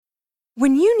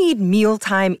When you need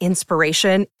mealtime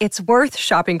inspiration, it's worth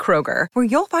shopping Kroger, where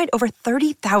you'll find over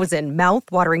 30,000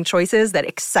 mouth-watering choices that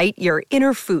excite your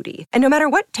inner foodie. And no matter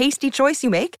what tasty choice you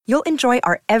make, you'll enjoy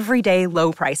our everyday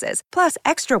low prices, plus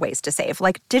extra ways to save,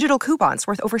 like digital coupons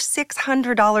worth over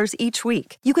 $600 each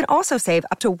week. You can also save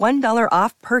up to $1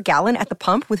 off per gallon at the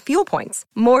pump with fuel points.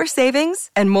 More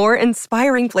savings and more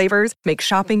inspiring flavors make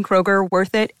shopping Kroger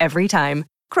worth it every time.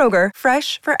 Kroger,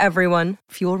 fresh for everyone.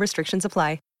 Fuel restrictions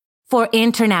apply. For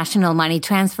international money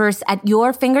transfers at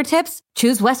your fingertips,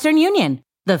 choose Western Union,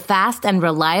 the fast and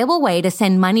reliable way to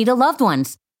send money to loved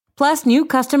ones. Plus, new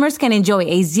customers can enjoy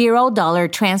a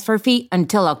 $0 transfer fee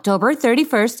until October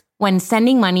 31st when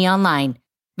sending money online.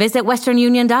 Visit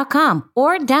westernunion.com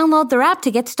or download their app to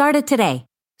get started today.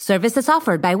 Services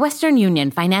offered by Western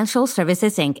Union Financial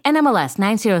Services, Inc., NMLS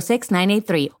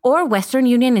 906983, or Western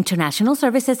Union International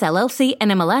Services, LLC,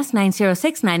 NMLS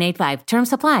 906985. Term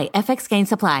supply. FX gain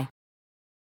supply.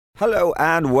 Hello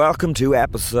and welcome to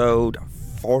episode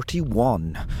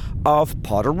 41 of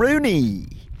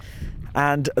Potteroony.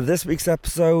 And this week's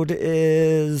episode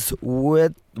is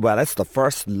it's the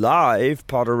first live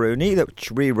Potteroony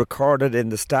that we recorded in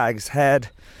the Stag's Head,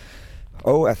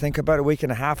 I think about a week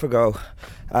and a half ago.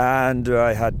 And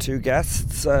I had two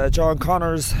guests, John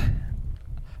Connors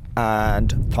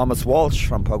and Thomas Walsh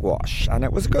from Pugwash, and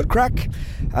it was a good crack.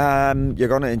 You're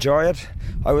going to enjoy it.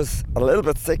 I was a little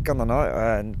bit sick on the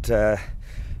night and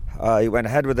I went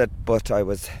ahead with it, but I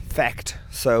was fecked,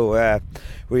 so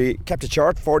we kept it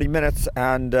short, 40 minutes,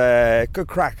 and good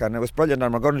crack, and it was brilliant.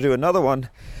 And we're going to do another one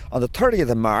on the 30th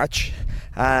of March,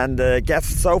 and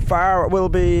guests so far will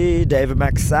be David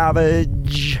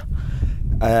McSavage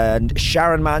and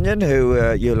Sharon Mannion,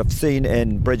 who you'll have seen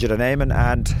in Bridget and Eamon,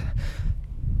 and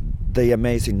the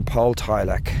amazing Paul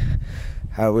Tylek.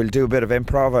 We'll do a bit of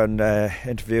improv and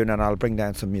interviewing, and I'll bring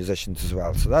down some musicians as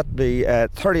well. So that'll be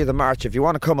 30th of March. If you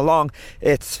want to come along,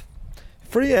 it's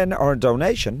free in or a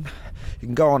donation. You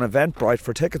can go on Eventbrite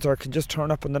for tickets, or you can just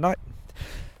turn up in the night.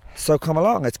 So come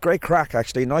along. It's great crack,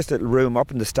 actually. Nice little room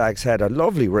up in the Stag's Head. A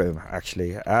lovely room,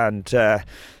 actually. And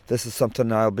this is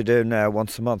something I'll be doing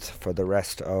once a month for the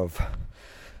rest of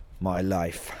my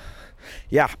life.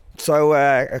 Yeah,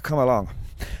 so come along.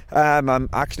 I'm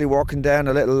actually walking down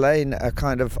a little lane,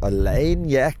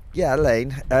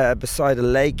 beside a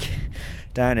lake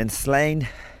down in Slane,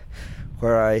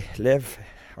 where I live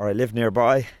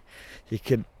nearby. You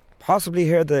could possibly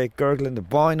hear the gurgling, the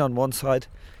Boyne on one side,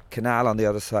 canal on the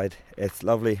other side. It's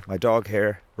lovely. My dog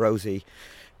here, Rosie,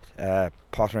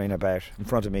 pottering about in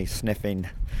front of me, sniffing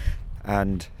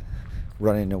and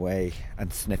running away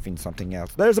and sniffing something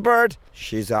else. There's a bird.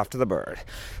 She's after the bird.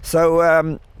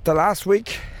 So the last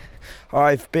week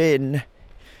I've been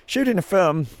shooting a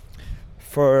film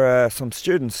for some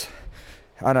students,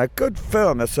 and a good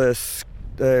film. It's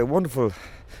a wonderful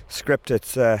script.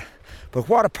 But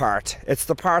what a part. It's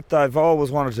the part that I've always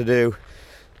wanted to do,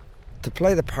 to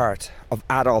play the part of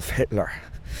Adolf Hitler.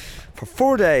 For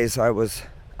 4 days I was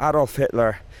Adolf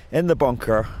Hitler in the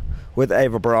bunker with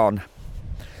Eva Braun.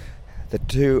 The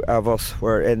two of us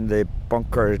were in the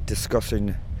bunker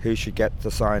discussing who should get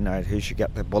the cyanide, who should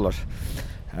get the bullet,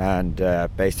 and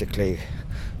basically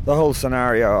the whole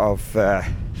scenario of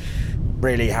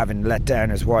really having let down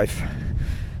his wife.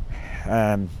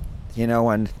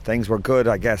 When things were good,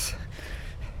 I guess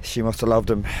she must have loved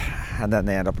him, and then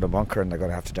they end up in a bunker and they're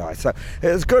going to have to die. So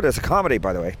it was good as a comedy,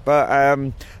 by the way, but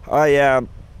I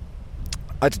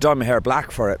had to dye my hair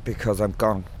black for it because I'm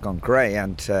gone grey,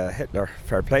 and Hitler,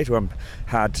 fair play to him,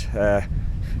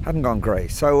 hadn't gone grey.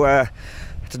 So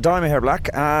to dye my hair black,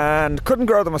 and couldn't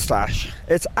grow the moustache.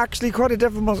 It's actually quite a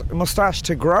difficult moustache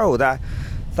to grow. That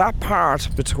part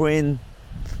between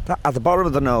at the bottom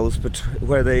of the nose,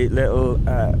 where the little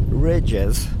ridge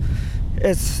is,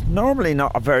 it's normally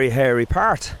not a very hairy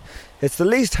part. It's the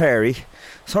least hairy.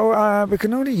 So we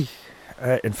can only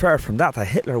infer from that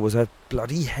Hitler was a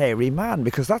bloody hairy man,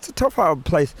 because that's a tough old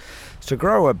place to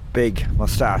grow a big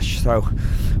moustache. So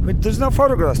there's no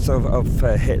photographs of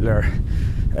Hitler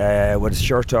with his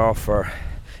shirt off or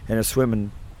in a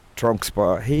swimming trunks,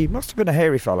 but he must have been a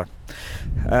hairy fella.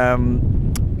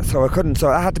 So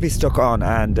I had to be stuck on,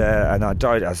 and I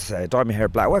dyed my hair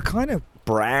black. Well, kind of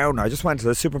brown. I just went to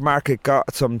the supermarket,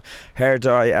 got some hair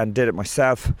dye and did it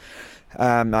myself,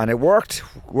 and it worked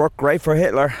great for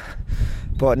Hitler.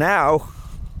 But now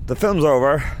the film's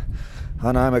over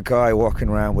and I'm a guy walking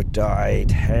around with dyed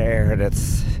hair, and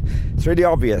it's really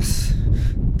obvious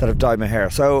that I've dyed my hair.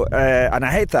 So and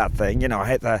I hate that thing, I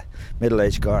hate that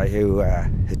middle-aged guy who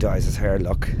dyes his hair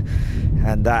look,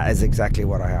 and that is exactly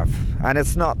what I have. And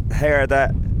it's not hair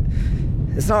that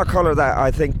it's not a colour that I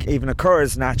think even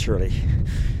occurs naturally.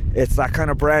 It's that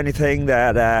kind of browny thing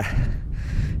that,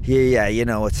 you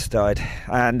know it's dyed.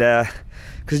 And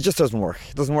because it just doesn't work.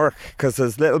 It doesn't work because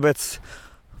there's little bits.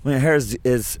 I mean, hair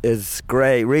is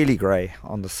grey, really grey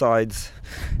on the sides.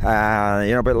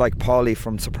 A bit like Paulie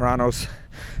from Sopranos,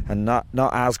 and not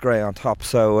as grey on top.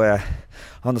 So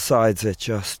on the sides, it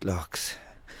just looks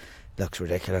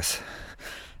ridiculous.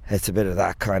 It's a bit of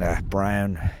that kind of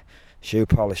brown shoe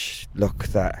polish look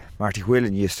that Marty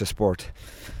Whelan used to sport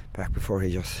back before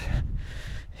he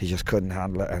just couldn't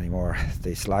handle it anymore. The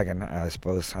slagging, I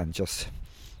suppose, and just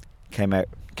came out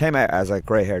as a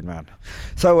grey-haired man.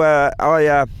 So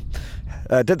I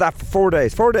did that for 4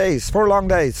 days. 4 long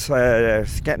days.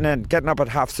 Getting up at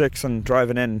 6:30 and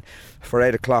driving in for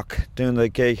 8 o'clock, doing a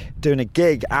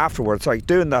gig afterwards. Like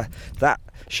doing that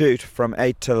shoot from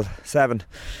 8 till 7,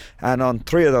 and on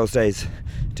 3 of those days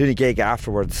doing a gig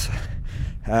afterwards.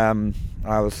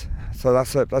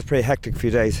 That's a pretty hectic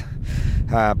few days,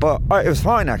 but it was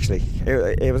fine actually.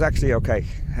 It was actually okay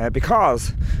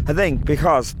because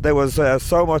there was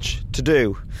so much to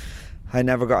do. I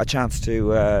never got a chance to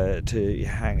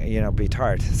hang, be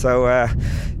tired. So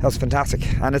that was fantastic,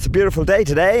 and it's a beautiful day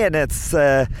today, and it's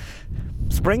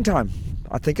springtime.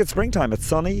 I think it's springtime. It's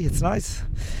sunny. It's nice.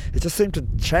 It just seemed to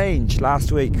change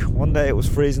last week. One day it was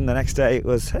freezing. The next day it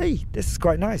was, hey, this is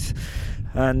quite nice.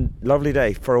 And lovely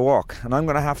day for a walk. And I'm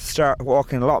going to have to start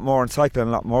walking a lot more and cycling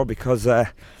a lot more because,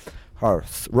 or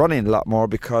running a lot more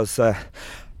because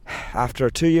after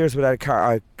 2 years without a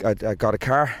car, I got a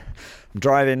car. I'm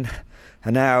driving,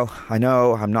 and now I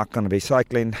know I'm not going to be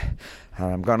cycling,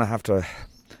 and I'm going to have to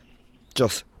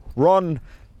just run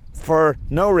for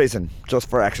no reason, just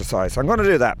for exercise. I'm going to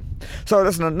do that. So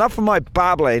listen, enough of my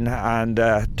babbling and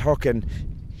talking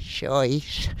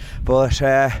shite, but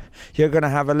you're going to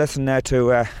have a listen now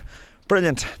to a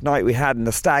brilliant night we had in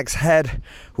the Stag's Head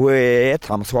with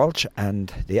Thomas Walsh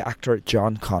and the actor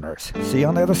John Connors. See you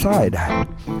on the other side.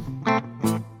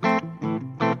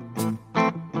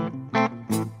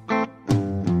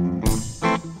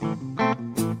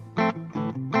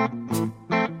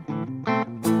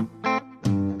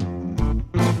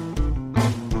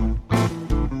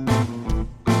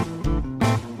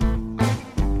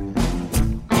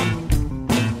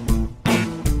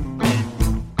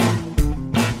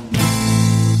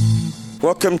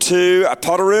 Welcome to a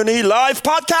Potteroonie live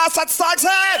podcast at Stag's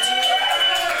Head.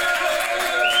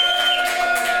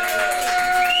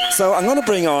 So I'm going to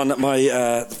bring on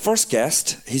my first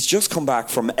guest. He's just come back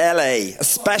from LA,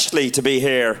 especially to be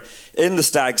here in the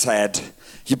Stag's Head.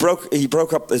 He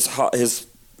broke up his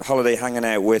holiday hanging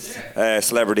out with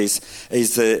celebrities.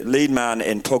 He's the lead man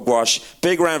in Pugwash.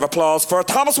 Big round of applause for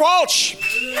Thomas Walsh.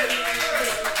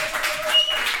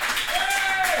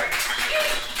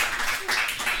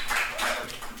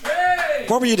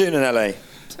 What were you doing in LA?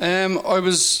 I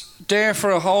was there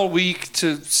for a whole week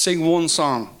to sing one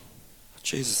song.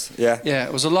 Jesus, yeah. Yeah,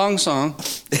 it was a long song.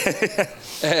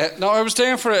 No, I was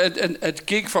there for a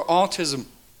gig for autism.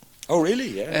 Oh,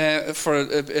 really? Yeah.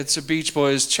 It's a Beach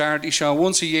Boys charity show.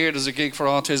 Once a year there's a gig for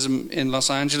autism in Los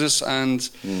Angeles, and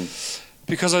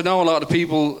because I know a lot of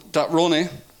people that run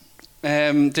it,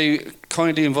 they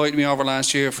kindly invited me over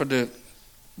last year for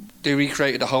they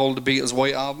recreated the Beatles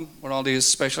White Album with all these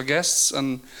special guests,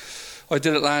 and I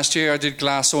did it last year. I did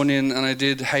Glass Onion, and I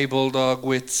did Hey Bulldog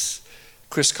with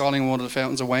Chris Collingwood of the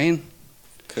Fountains of Wayne.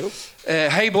 Cool.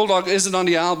 Hey Bulldog isn't on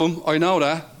the album, I know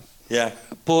that. Yeah.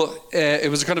 But it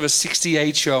was a kind of a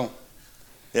 68 show.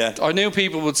 Yeah. I knew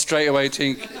people would straight away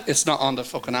think it's not on the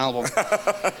fucking album.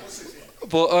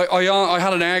 But I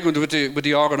had an argument with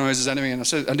the organisers anyway, and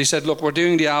they said, look, we're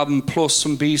doing the album plus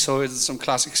some B-sides and some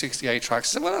classic 68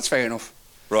 tracks. I said, well, that's fair enough.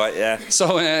 Right, yeah.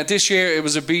 So this year it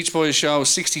was a Beach Boys show,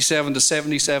 67 to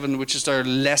 77, which is their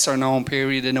lesser known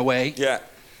period in a way. Yeah.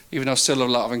 Even though still a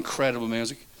lot of incredible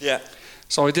music. Yeah.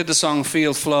 So I did the song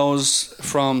Field Flows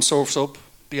from Surf's Up,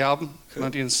 the album, cool.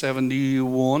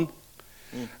 1971.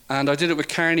 And I did it with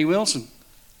Carney Wilson.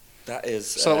 That is...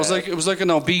 So it was like an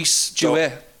obese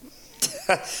duet.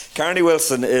 Carney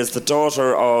Wilson is the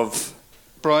daughter of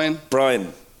Brian.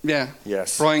 Yeah.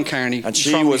 Yes. Brian Carney. And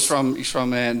he's from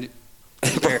Brian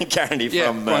Carney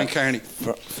from Brian Carney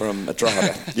from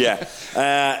Drogheda.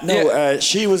 Yeah.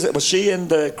 She was she in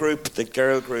the group, the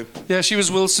girl group? Yeah, she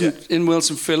was Wilson in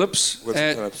Wilson Phillips.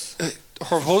 Phillips.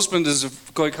 Her husband is a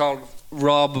guy called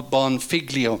Rob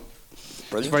Bonfiglio.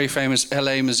 Brilliant. He's a very famous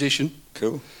LA musician.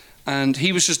 Cool. And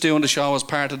he was just doing the show as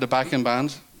part of the backing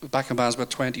band. The backing band's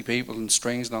about 20 people and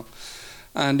strings and all.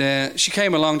 And she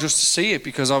came along just to see it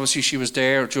because obviously she was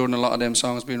there during a lot of them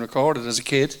songs being recorded as a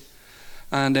kid.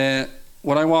 And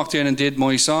when I walked in and did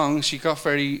my song, she got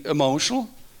very emotional.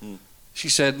 She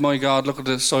said, "My God, look at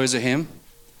the size of him,"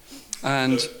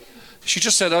 and she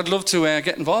just said, "I'd love to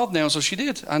get involved now." So she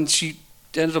did, and she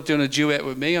ended up doing a duet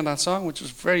with me on that song, which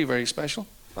was very, very special.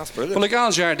 That's brilliant. But like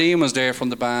Al Jardine was there from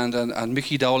the band, and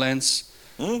Mickey Dolenz.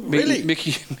 Really?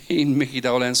 Mickey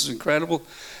Dolenz was incredible.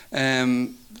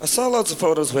 I saw loads of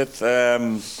photos with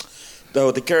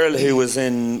the girl who was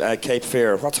in Cape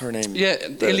Fear. What's her name? Yeah,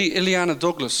 Iliana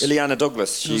Douglas. Iliana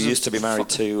Douglas. She used to be married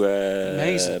to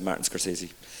Martin Scorsese.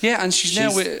 Yeah, and she's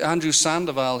now with Andrew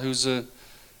Sandoval, who's a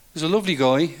lovely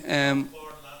guy.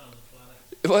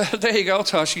 Well, there you go,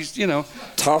 Tosh. He's,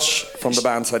 Tosh from the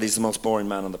band said he's the most boring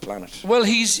man on the planet. Well,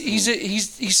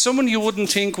 he's someone you wouldn't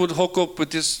think would hook up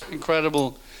with this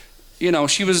incredible.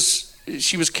 She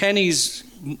was Kenny's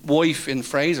wife in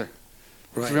Frasier.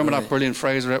 Right, Do you remember that brilliant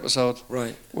Frasier episode?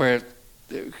 Right. Where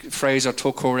Frasier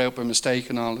took her out by mistake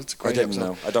and all. It's a great episode.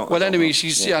 know. I don't. Well, anyway,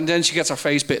 know. and then she gets her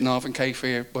face bitten off in Cape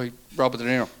Fear by Robert De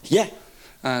Niro. Yeah.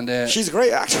 And she's a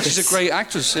great actress. She's a great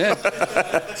actress, yeah.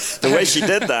 The way she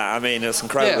did that, I mean, it's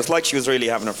incredible. Yeah. It's like she was really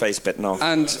having her face bitten off.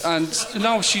 And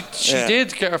no, she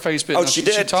did get her face bitten off. She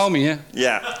did? She told me, yeah.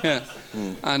 Yeah.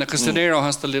 And because De Niro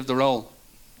has to live the role.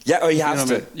 Yeah, he has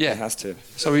to. Yeah, he has to.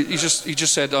 So he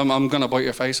just said, "I'm gonna bite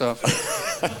your face off,"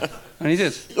 and he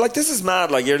did. Like, this is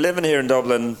mad. Like, you're living here in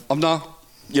Dublin. I'm not.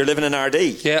 You're living in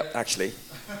RD. Yeah, actually,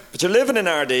 but you're living in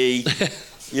RD.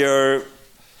 You're.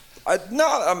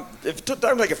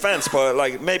 Don't take offence, but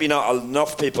like maybe not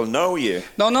enough people know you.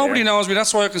 No, nobody knows me.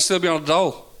 That's why I can still be on the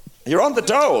dole. You're on the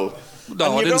dole.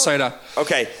 No, I didn't say that.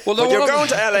 Okay, well, but you're going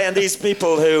to LA, and these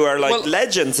people who are like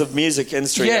legends of music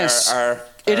industry are.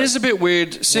 It is a bit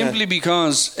weird, simply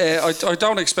because I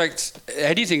don't expect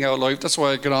anything out of life. That's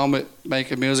why I get on with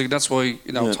making music. That's why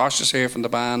Tosh is here from the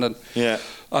band, and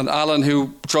Alan,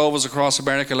 who drove us across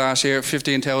America last year,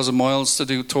 15,000 miles to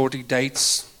do 30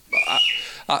 dates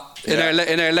in our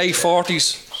late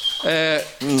 40s.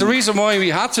 The reason why we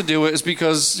had to do it is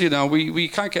because we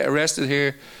can't get arrested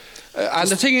here. And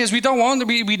the thing is, we don't want to.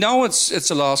 We know it's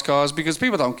a lost cause because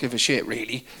people don't give a shit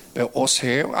really about us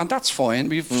here, and that's fine.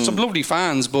 We've some lovely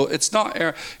fans, but it's not.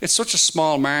 It's such a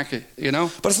small market,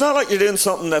 But it's not like you're doing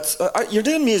something that's. You're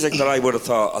doing music that I would have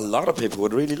thought a lot of people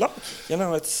would really like.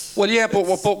 It's. Well, yeah, but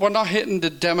we're not hitting the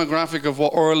demographic of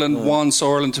what Ireland wants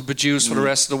Ireland to produce for the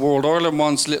rest of the world. Ireland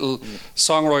wants little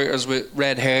songwriters with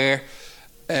red hair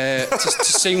to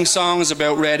sing songs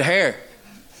about red hair.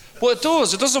 Well, it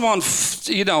does. It doesn't want,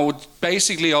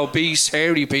 basically obese,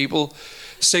 hairy people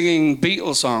singing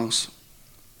Beatles songs,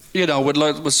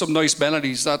 with some nice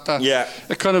melodies.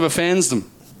 It kind of offends them.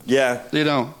 Yeah.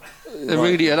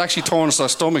 It actually turns their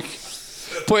stomach.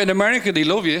 But in America, they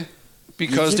love you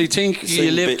because they think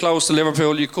you live close to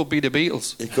Liverpool, you could be the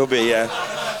Beatles. It could be, yeah.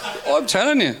 I'm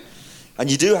telling you. And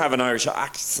you do have an Irish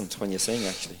accent when you sing,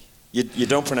 actually. You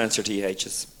don't pronounce your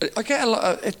THs. I get a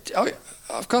lot.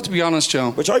 I've got to be honest,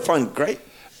 Joe. Which I find great.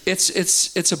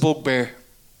 It's a bugbear.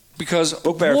 Because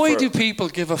why do people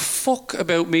give a fuck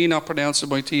about me not pronouncing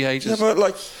my THs? Yeah,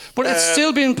 but it's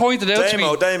still being pointed out to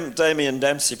me. Damien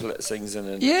Dempsey sings in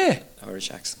an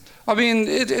Irish accent. I mean,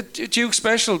 Duke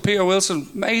Special, Peter Wilson,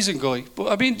 amazing guy.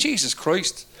 But I mean, Jesus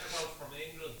Christ. From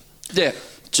England. Yeah.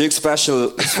 Duke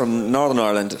Special is from Northern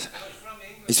Ireland.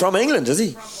 He's from England, is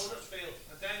he?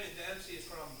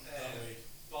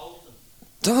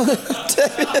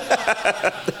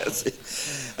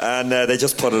 And they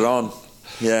just put it on.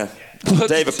 Yeah. But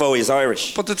David Bowie is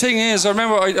Irish. But the thing is, I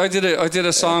remember I did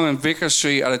a song in Vicar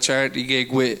Street at a charity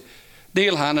gig with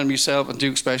Neil Hannon, myself and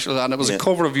Duke Special, and it was a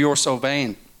cover of You're So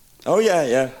Vain. Oh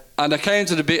yeah. And I came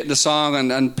to the bit in the song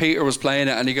and Peter was playing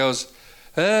it and he goes,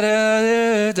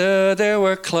 there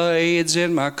were Clydes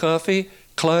in my coffee,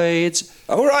 Clydes.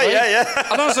 Oh right,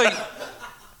 yeah. And I was like,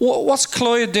 what's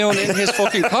Clyde doing in his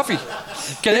fucking coffee?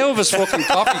 Get out of his fucking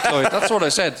coffee, Clyde. That's what I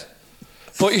said.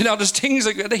 But there's things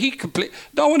like that.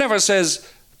 No one ever says,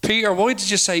 Peter, why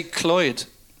did you say Clyde?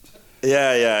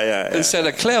 Yeah. Instead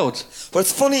of Cloud. But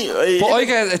it's funny. But I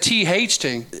get a TH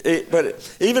thing.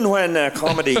 But even when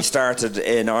comedy started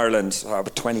in Ireland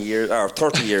about 20 years or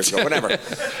 30 years ago, whatever.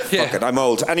 Fuck it, I'm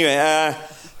old. Anyway, a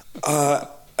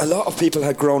lot of people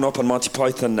had grown up on Monty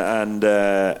Python and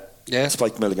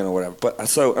Spike Milligan or whatever. But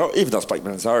even though Spike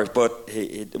Milligan's Irish, but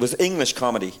it was English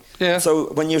comedy. Yeah.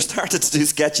 So when you started to do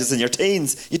sketches in your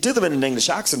teens, you do them in an English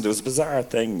accent. It was a bizarre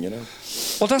thing,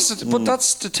 Well, that's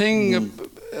the thing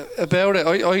about it.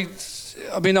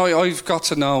 I've got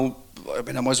to know. I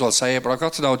mean, I might as well say it, but I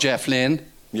got to know Jeff Lynne.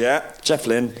 Yeah, Jeff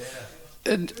Lynne.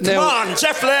 Come on,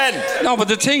 Jeff Lynne! No, but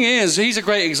the thing is, he's a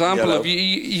great example of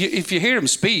if you hear him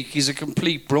speak, he's a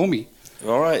complete brummie.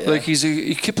 All right. Yeah. Like he's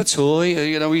a Kipatoy,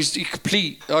 you know. He's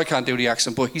complete. I can't do the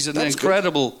accent, but he's That's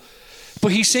incredible. Good.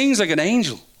 But he sings like an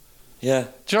angel. Yeah.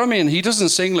 Do you know what I mean? He doesn't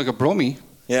sing like a brummie.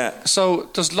 Yeah. So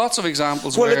there's lots of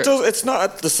examples. Well, where it does. It's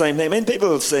not the same thing. I mean,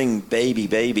 people sing "baby,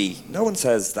 baby." No one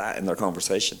says that in their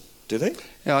conversation, do they?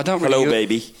 Yeah, I don't. Hello,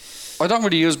 baby. I don't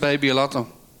really use "baby" a lot though.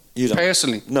 You don't?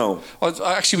 Personally, no.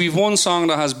 Actually, we've one song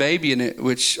that has "baby" in it,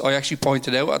 which I actually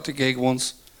pointed out at the gig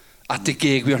once. At the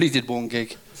gig, we only did one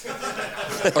gig.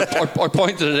 I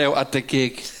pointed it out at the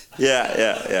gig.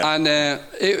 Yeah. And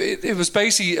it was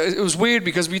basically, it was weird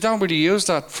because we don't really use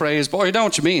that phrase, but I know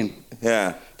what you mean.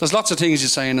 Yeah. There's lots of things you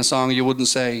say in a song you wouldn't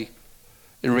say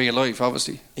in real life,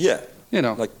 obviously. Yeah. You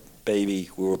know. Like, baby,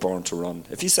 we were born to run.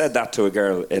 If you said that to a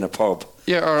girl in a pub.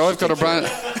 Yeah, or I've got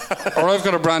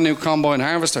a brand new combine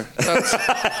harvester.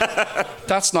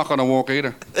 That's not going to work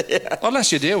either. Yeah.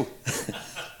 Unless you do.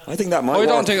 I think that might work.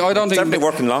 I don't think definitely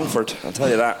work in Longford, I'll tell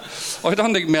you that. I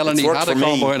don't think Melanie had a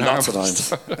combine harvester.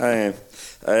 Lots of times.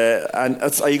 And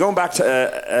are you going back to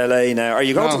LA now? Are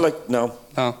you going to No.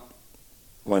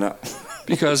 Why not?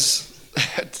 Because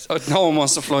no one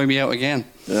wants to fly me out again.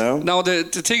 No, the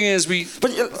thing is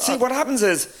But see, what happens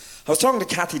is, I was talking to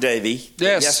Kathy Davey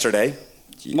yesterday.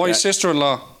 My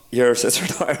sister-in-law. Your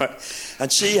sister-in-law,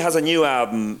 and she has a new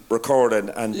album recorded,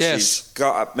 and she's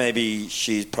got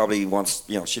she probably wants,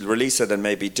 she'll release it and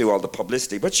maybe do all the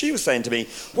publicity. But she was saying to me,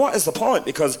 what is the point?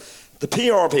 Because the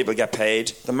PR people get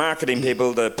paid, the marketing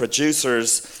people, the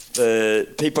producers, the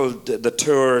people, the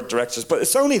tour directors, but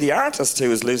it's only the artist who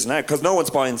is losing out because no one's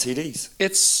buying CDs.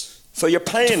 So you're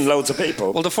paying loads of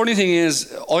people. Well, the funny thing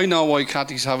is, I know why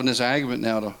Kathy's having this argument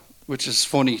now, though, which is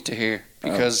funny to hear,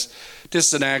 because this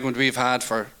is an argument we've had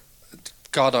for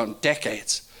God on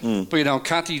decades. But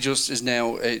Kathy just is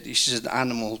now she's an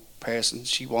animal person.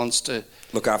 She wants to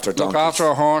look after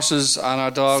our horses and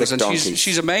our dogs. Sick and donkeys.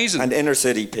 she's amazing. And inner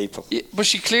city people. Yeah, but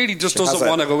she clearly just doesn't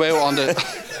want to go out on the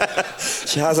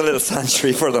she has a little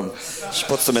sanctuary for them. She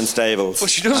puts them in stables. But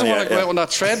she doesn't want to go out on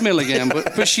that treadmill again.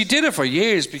 But she did it for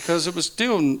years because it was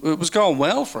going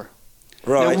well for her.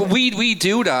 Right. Now, we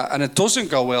do that and it doesn't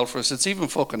go well for us. It's even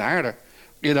fucking harder.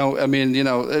 Weird. You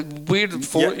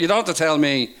don't have to tell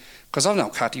me, because I know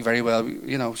Kathy very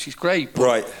well. She's great. But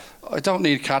right. I don't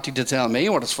need Kathy to tell me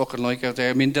what it's fucking like out there.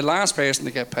 I mean, the last person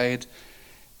to get paid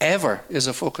ever is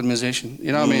a fucking musician.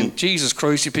 You know what I mean? Jesus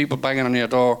Christ, you people banging on your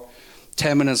door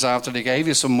 10 minutes after they gave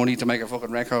you some money to make a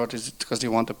fucking record because they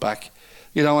want it back.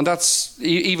 And that's,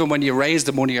 even when you raise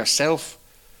the money yourself,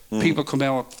 people come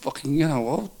out fucking,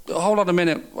 hold on a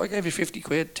minute, I gave you 50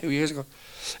 quid 2 years ago.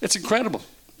 It's incredible.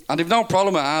 And they've no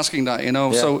problem with asking that,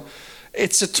 Yeah. So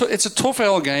it's a tough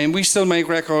old game. We still make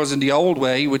records in the old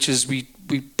way, which is we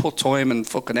put time and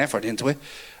fucking effort into it,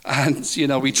 and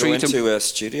we treat them. Go into a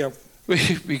studio.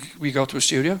 We go to a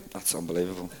studio. That's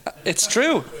unbelievable. It's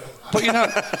true, but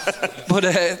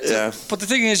but the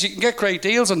thing is, you can get great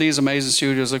deals on these amazing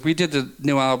studios. Like we did the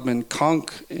new album in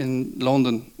Conk in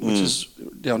London, which is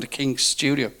the King's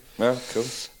studio. Yeah, cool.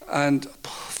 And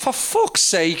for fuck's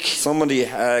sake, somebody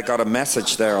got a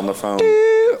message there on the phone.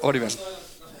 What do you mean?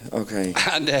 Okay.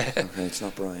 And okay, it's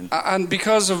not Brian. And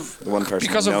because of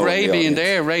Ray being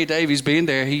there, Ray Davies being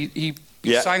there, he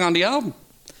sang on the album.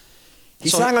 He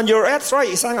sang on your. That's right.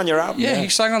 He sang on your album. Yeah, he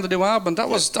sang on the new album.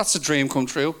 That's a dream come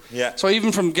true. Yeah. So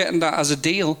even from getting that as a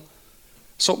deal,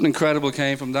 something incredible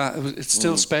came from that. It's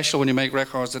still special when you make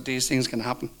records that these things can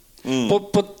happen.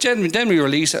 But then we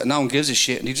release it and no one gives a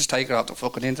shit, and you just take it off the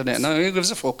fucking internet and no one gives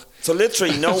a fuck. So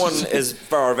literally no one is,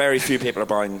 or very few people are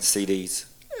buying CDs.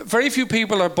 Very few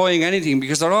people are buying anything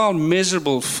because they're all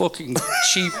miserable fucking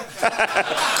cheap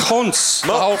cunts.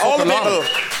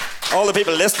 All the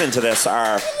people listening to this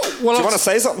are. Do you want to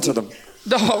say something to them?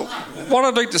 No, what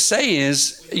I'd like to say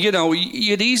is,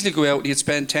 you'd easily go out and you'd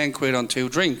spend 10 quid on 2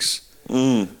 drinks.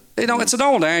 It's an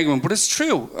old argument, but it's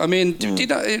true. I mean,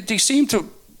 they seem to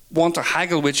want to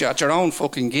haggle with you at your own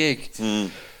fucking gig.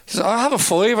 So I have a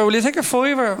 $5. Will you take a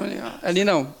 $5?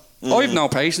 And I've no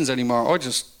patience anymore. I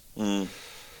just.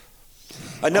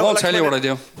 I won't tell you what I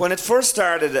do. When it first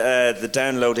started, the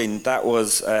downloading, that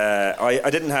was I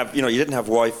didn't have you didn't have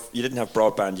Wi-Fi, you didn't have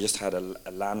broadband, you just had a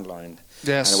landline.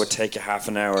 Yes. And it would take you half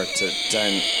an hour to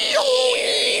down.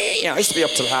 I used to be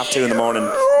up till 2:30 in the morning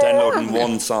downloading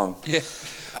one song. Yeah.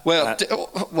 Well,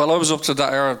 I was up to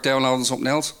that hour downloading something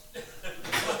else.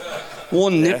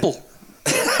 One nipple.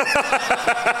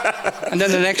 And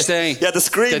then the next day. Yeah, the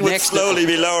screen would slowly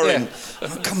be lowering. Yeah.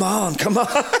 Oh, come on.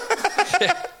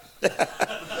 Yeah.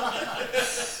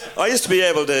 I used to be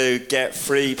able to get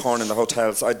free porn in the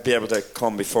hotels. I'd be able to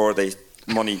come before the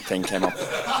money thing came up.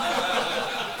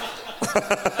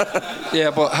 Yeah,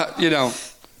 but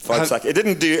 $5 5 seconds. It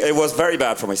didn't do. It was very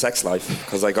bad for my sex life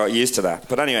because I got used to that.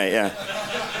 But anyway, yeah.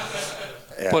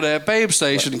 But Babe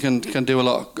Station can do a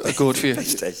lot of good for you. Babe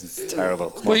Station's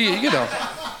terrible. Well, you know.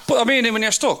 But I mean, when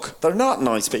you're stuck. They're not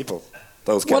nice people,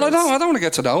 those guys. Well, I don't want to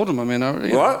get to know them. I mean,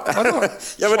 what? I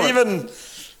don't. Yeah, but even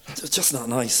they're just not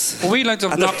nice. Well, we like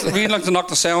to knock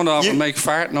the sound off and make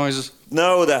fart noises.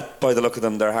 Know that by the look of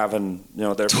them, they're having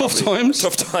they're tough times.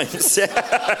 Tough times. Yeah.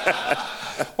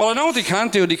 Well, I know what they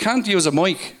can't do. They can't use a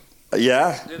mic.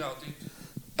 Yeah. You know.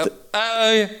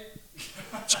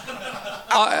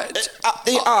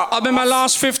 I'm in my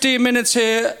last 15 minutes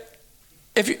here.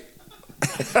 If you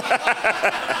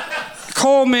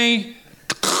call me,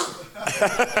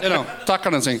 that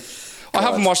kind of thing. I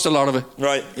haven't watched a lot of it.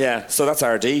 Right, yeah. So that's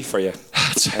RD for you.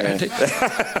 That's RD.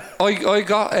 I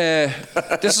got.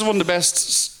 This is one of the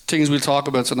best things we'll talk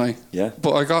about tonight. Yeah.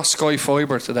 But I got Sky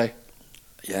Fibre today.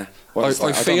 Yeah.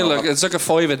 I feel like it's like a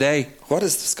 $5 a day. What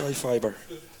is the Sky Fibre?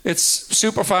 It's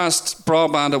super fast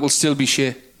broadband that will still be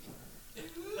shit.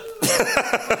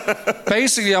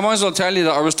 Basically, I might as well tell you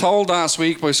that I was told last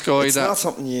week by Sky it's not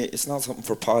something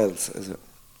for piles, is it?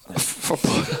 For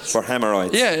piles. For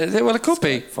hemorrhoids. Yeah, well, it could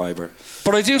be. Fibre.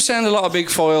 But I do send a lot of big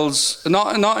files,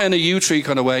 not in a U-tree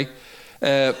kind of way.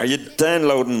 Are you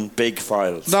downloading big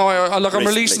files? No, I'm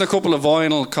releasing a couple of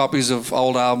vinyl copies of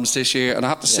old albums this year, and I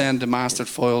have to send the mastered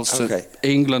files to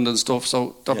England and stuff,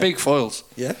 so they're big files.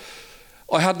 Yeah.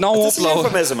 I had no upload. This is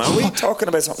euphemism. Are we talking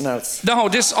about something else? No,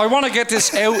 I want to get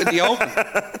this out in the open.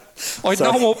 I had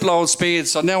no upload speed,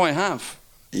 so now I have.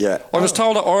 Yeah. I was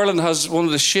told that Ireland has one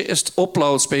of the shittest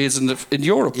upload speeds in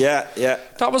Europe. Yeah, yeah.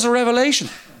 That was a revelation.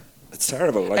 It's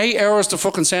terrible. 8 hours to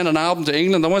fucking send an album to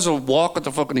England. I might as well walk at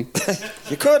the fucking...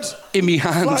 You could. In me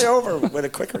hand. Fly over with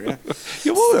it quicker, yeah.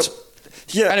 You would. So,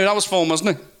 yeah. Anyway, that was fun,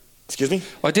 wasn't it? Excuse me?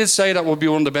 I did say that would be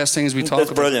one of the best things we talked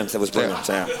about. Brilliant. It was brilliant,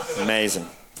 yeah. Amazing.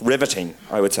 Riveting,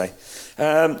 I would say.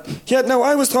 I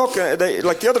was talking...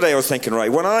 like the other day I was thinking, right,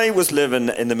 when I was living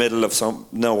in the middle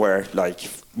of nowhere, like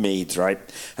Meads, right,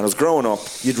 and I was growing up,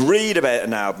 you'd read about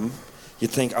an album... You'd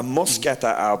think, I must get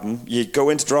that album. You'd go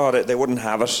in to draw it, they wouldn't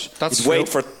have it. You'd wait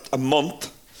for a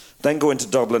month, then go into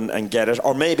Dublin and get it,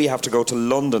 or maybe have to go to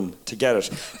London to get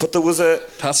it. But there was a...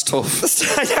 That's tough.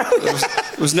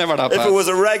 It was never that bad. If it was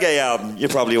a reggae album, you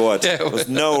probably would. Yeah. There was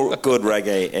no good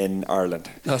reggae in Ireland.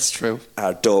 That's true.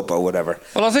 Or dub or whatever.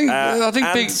 Well, I think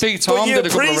Big Tom did a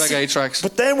couple of reggae tracks.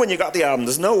 But then when you got the album,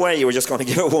 there's no way you were just going to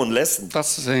give it one listen.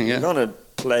 That's the thing, yeah. You're going to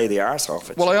play the arse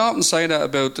off it. Well, I often say that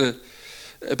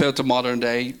about the modern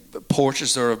day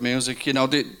purchaser of music.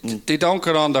 They don't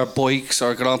get on their bikes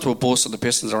or get onto a bus in the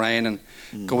pistons of rain and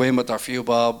go in with their few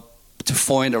bob to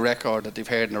find a record that they've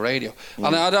heard on the radio.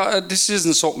 And this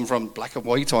isn't something from black and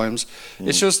white times.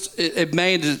 It's just it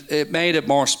made it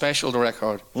more special, the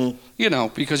record.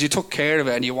 Because you took care of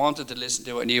it and you wanted to listen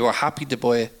to it and you were happy to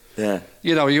buy it. Yeah.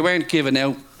 You weren't giving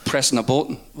out pressing a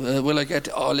button. Will I get?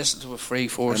 Listen to it free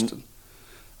first.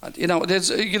 It's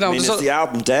the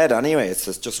album dead anyway. It's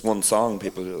just one song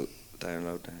people will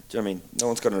download. Do you know what I mean? No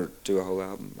one's going to do a whole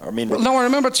album. I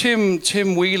remember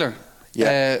Tim Wheeler.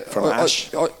 Yeah, from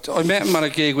Ash. I met him at a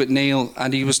gig with Neil,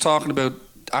 and he was talking about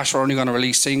Ash were only going to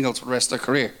release singles for the rest of their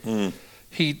career.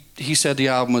 He said the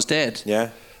album was dead.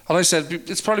 Yeah. And I said,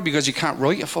 it's probably because you can't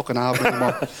write a fucking album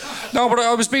anymore. No, but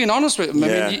I was being honest with him.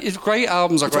 I mean, great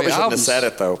albums are great albums. Probably shouldn't have said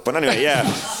it, though. But anyway,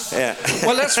 yeah.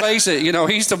 Well, let's face it,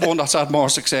 he's the one that's had more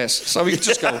success. So we could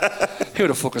just go, who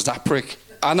the fuck is that prick?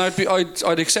 And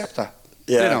I'd accept that.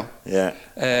 Yeah, yeah.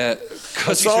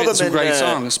 Because he's written some great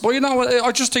songs. But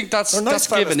I just think that's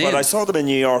given in. But I saw them in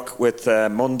New York with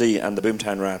Mundy and the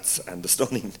Boomtown Rats and the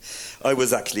Stunning. I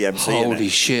was actually MCing. Holy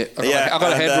shit! I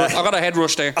got a head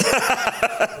rush there.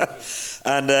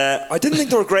 And I didn't think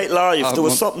they were great live. There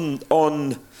was something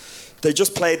on. They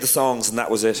just played the songs and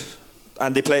that was it.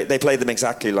 And they played them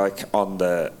exactly like on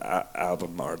the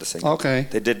album or the single. Okay.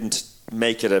 They didn't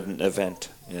make it an event.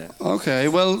 Yeah. Okay.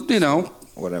 Well,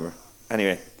 whatever.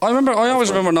 Anyway, I always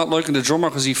remember not liking the drummer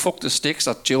because he fucked the sticks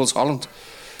at Jools Holland.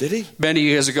 Did he? Many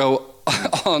years ago,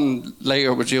 on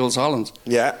later with Jools Holland.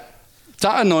 Yeah.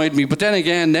 That annoyed me, but then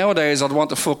again, nowadays I'd want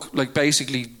to fuck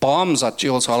basically bombs at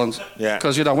Jools Holland. Yeah.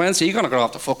 Because when's he gonna go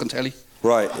off the fucking telly?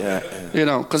 Right. Yeah.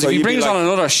 Because if he brings on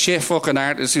another shit fucking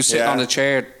artist who's sitting on the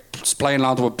chair playing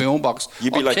onto a boombox,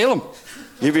 I'll kill him.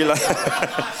 You'd be like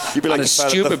a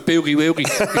stupid Boogie Woogie.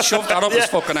 He shoved that up his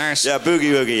fucking arse. Yeah,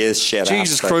 Boogie Woogie is shit.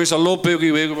 Jesus Christ, I love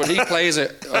Boogie Woogie, but he plays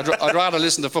it. I'd rather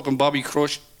listen to fucking Bobby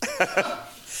Crush.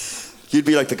 You'd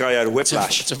be like the guy out of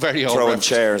Whiplash. It's a very old throwing reference.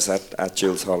 Chairs at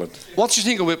Jools Holland. What do you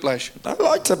think of Whiplash? I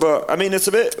liked it, but I mean, it's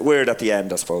a bit weird at the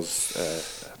end, I suppose.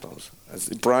 As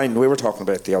Brian, we were talking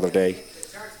about it the other day.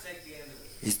 It's hard to take the end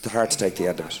of it. He's hard to take the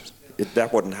end of it.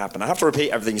 That wouldn't happen. I have to repeat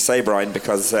everything you say, Brian,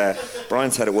 because Brian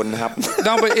said it wouldn't happen.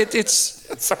 No, but it's...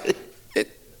 Sorry.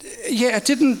 It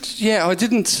didn't... Yeah, I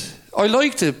didn't... I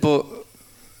liked it, but...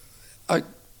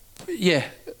 Yeah.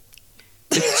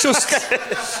 It just...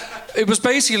 It was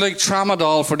basically like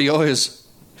Tramadol for the eyes.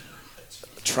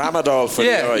 Tramadol for the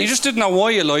eyes? Yeah, you just didn't know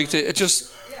why you liked it. It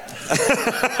just...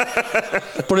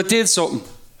 But it did something.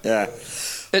 Yeah.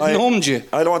 It numbed you.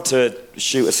 I want to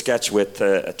shoot a sketch with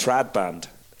a trad band.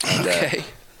 And, okay.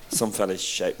 Some fellas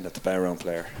shouting at the bowround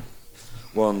player.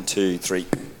 1, 2, 3.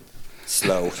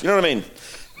 Slow. You know what I mean?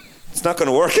 It's not going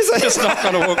to work, is it? It's not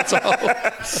going to work at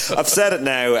all. I've said it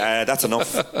now. That's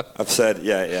enough. I've said,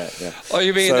 yeah. Oh,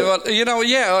 you mean,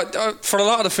 for a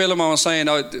lot of the film I was saying,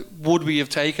 would we have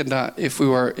taken that if we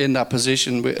were in that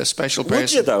position with a special person?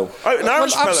 Would you, though?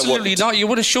 Absolutely not. You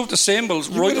would have shoved the cymbals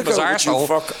right up his arsehole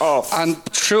fuck off. and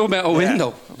threw him out a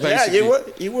window, basically. Yeah,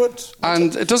 you would.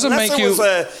 And it doesn't Unless make you... it was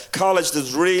a college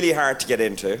that's really hard to get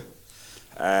into,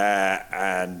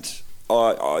 and...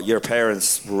 your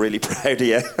parents were really proud of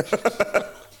you.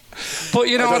 But,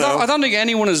 I don't think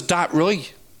anyone is that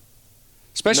right.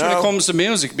 Especially when it comes to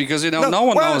music, because, no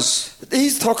one knows.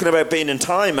 He's talking about being in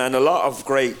time, and a lot of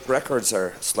great records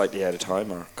are slightly out of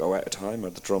time, or go out of time, or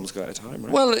the drums go out of time,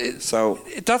 right? Well,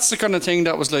 that's the kind of thing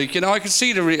that was like, I could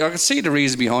see the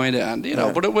reason behind it, and,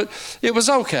 but it was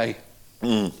okay.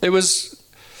 Mm. It was...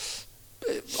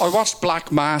 I watched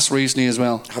Black Mass recently as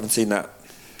well. I haven't seen that.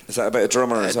 Is that about a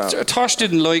drummer as well? Tosh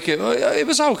didn't like it. It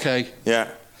was okay. Yeah.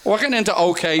 We're getting into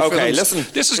okay films. Okay, listen.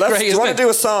 This is great, do you want to do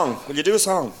a song? Will you do a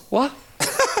song? What?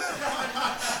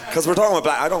 Because we're talking about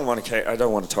Black... I don't want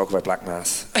to talk about Black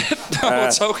Mass. No,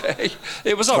 it's okay.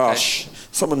 It was okay. Gosh.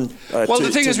 Someone... the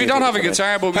thing is, we don't have a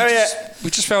guitar, but we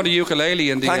just found a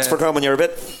ukulele. Thanks for coming. You're a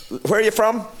bit... Where are you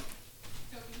from?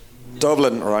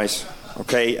 Dublin, right.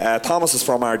 Okay, Thomas is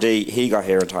from RD. He got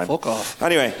here in time. Fuck off.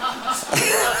 Anyway.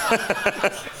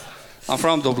 I'm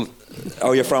from Dublin.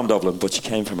 Oh, you're from Dublin, but you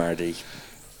came from RD.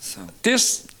 So.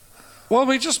 This... Well,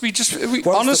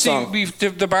 honestly,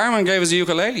 the barman gave us a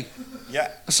ukulele. Yeah.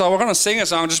 So we're going to sing a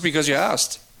song just because you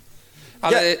asked.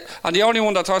 And, and the only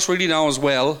one that Tosh really knows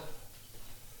well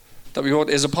that we heard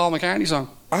is a Paul McCartney song.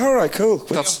 All right, cool.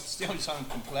 That's the only song I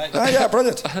can play. Oh, yeah,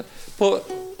 brilliant. But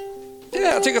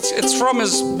yeah, I think it's from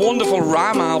his wonderful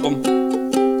Ram album.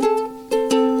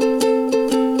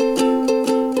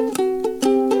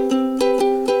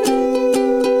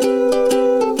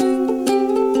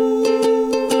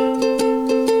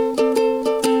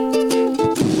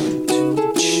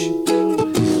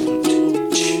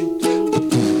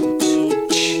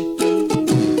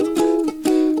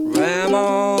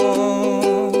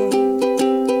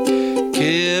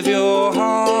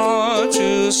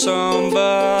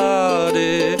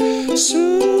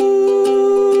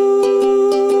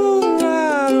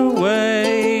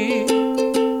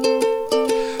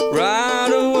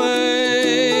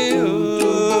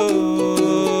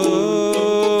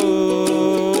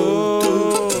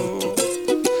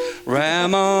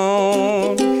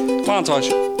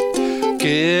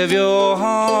 Give your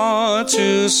heart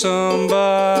to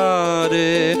somebody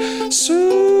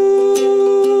soon,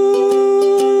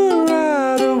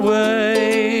 right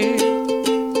away,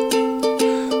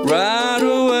 right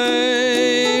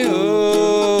away. Oh,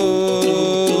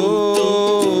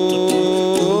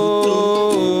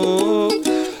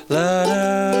 la da,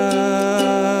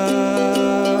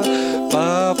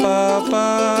 ba ba ba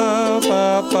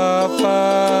ba ba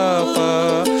ba.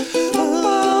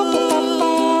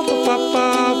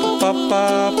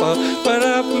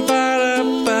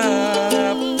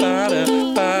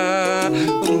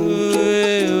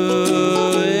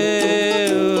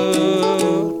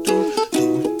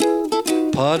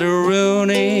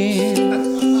 Potteroonie,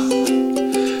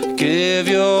 give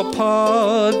your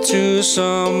pot to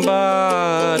somebody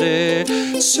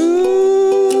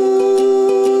soon,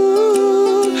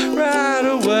 right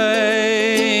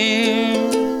away,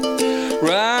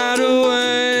 right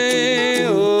away.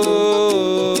 Oh.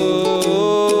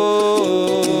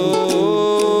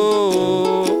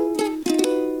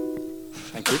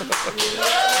 Thank you.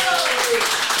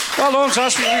 Well done,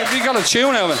 Josh. We got a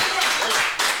tune out of it.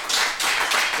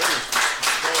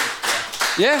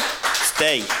 Yeah?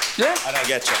 Stay. Yeah? I don't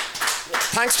get you.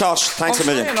 Thanks, Tosh. Thanks a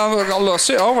million. I'll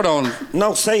sit over down.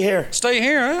 No, stay here. Stay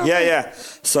here, eh? Yeah.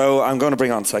 So I'm going to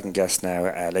bring on second guest now,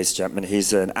 ladies and gentlemen.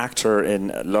 He's an actor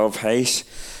in Love, Hate,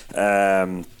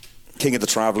 King of the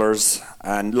Travellers,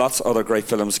 and lots of other great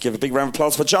films. Give a big round of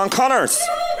applause for John Connors.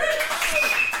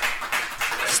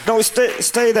 No,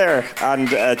 stay there. And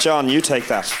John, you take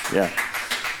that. Yeah.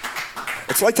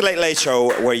 It's like the Late Late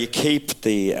Show where you keep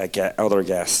the other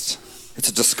guest It's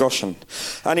a discussion.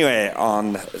 Anyway,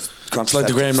 on It's like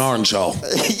the Graham Norton show.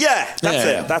 Yeah,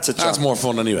 that's it, John. That's more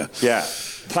fun anyway. Yeah.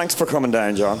 Thanks for coming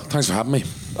down, John. Thanks for having me.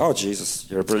 Oh, Jesus,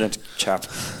 you're a brilliant chap.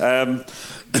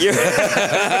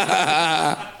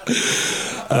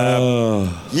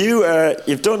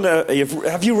 You've done.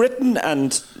 Have you written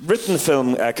the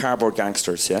film Cardboard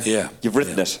Gangsters? Yeah. Yeah. You've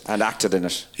written it and acted in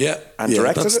it. Yeah. And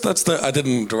directed it. That's I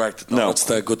didn't direct it. No. That's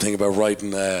the good thing about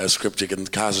writing a script. You can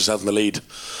cast yourself in the lead.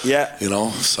 Yeah. You know.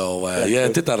 So I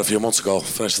did that a few months ago.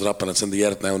 Finished it up, and it's in the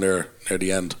edit now. Near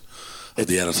the end of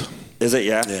the edit. Is it?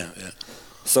 Yeah. Yeah.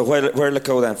 So where'll it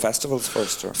go then? Festivals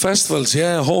first? Or? Festivals,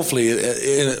 yeah. Hopefully,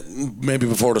 maybe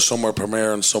before the summer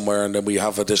premiere and somewhere, and then we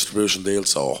have a distribution deal.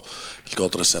 So it'll go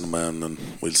to the cinema, and then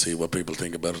we'll see what people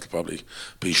think about it. It'll probably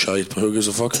be shite, but who gives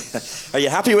a fuck? Are you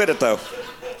happy with it though?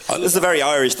 This is a very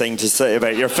Irish thing to say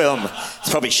about your film.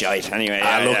 It's probably shite anyway.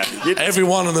 Look, every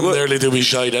one of them nearly do be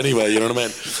shite anyway. You know what I mean?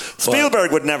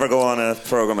 Spielberg would never go on a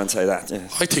program and say that. Yeah.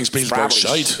 I think Spielberg's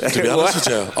shite. To be honest with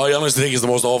you, I honestly think he's the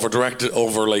most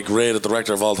rated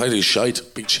director of all time. He's shite,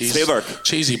 big cheese, Spielberg,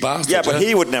 cheesy bastard. Yeah, but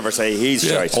he would never say he's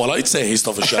shite. Well, I'd say his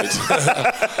stuff is shite.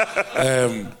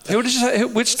 Who did you say?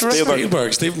 Which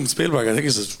director? Steven Spielberg. I think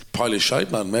he's a pile of shite,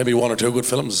 man. Maybe one or two good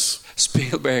films.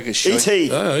 Spielberg is shite.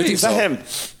 E.T. I think is that him?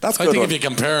 That's good. I think if you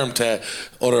compare him to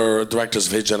other directors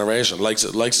of his generation, like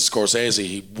Scorsese,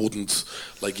 he wouldn't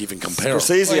even compare.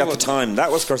 Scorsese at the time,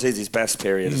 that was Scorsese's best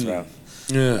period as well.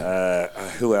 Yeah.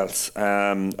 Who else?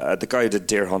 The guy who did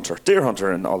Deer Hunter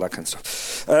and all that kind of stuff.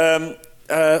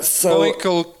 So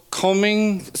Michael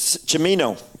Cumming,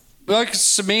 Cimino. Like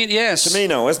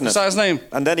Cimino, isn't it? Is that his name?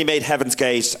 And then he made Heaven's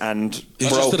Gate and he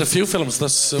just did a few films.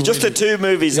 He just did 2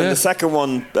 movies, and the second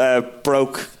one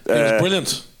broke. He was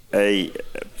brilliant.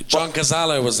 John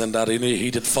Cazale was in that. He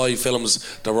did 5 films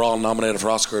that were all nominated for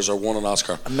Oscars or won an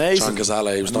Oscar. Amazing. John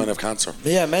Cazale, he was dying of cancer.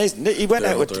 Yeah, amazing. He went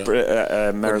out with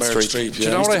Meryl Streep. Do you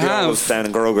know what I have? Down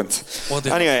in Grogan's.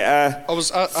 Anyway, I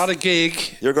was at a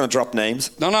gig. You're going to drop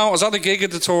names? No, I was at a gig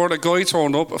at the tour. A guy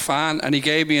turned up, a fan, and he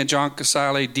gave me a John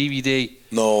Cazale DVD.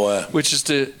 No, which is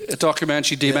a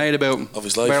documentary they made about him. Of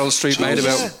his life. Meryl Streep made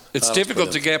about him. It's That's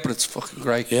difficult brilliant to get, but it's fucking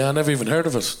great. Yeah, I never even heard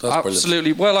of it. That's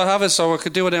absolutely. Brilliant. Well, I have it, so I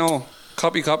could do it now.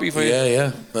 Copy for you.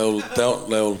 Yeah.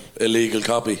 No illegal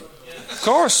copy. Of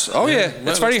course. Oh yeah.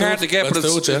 It's very hard to get, but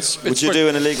it's would you do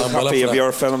an illegal copy of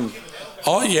your film?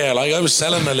 Oh yeah, I was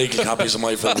selling illegal copies of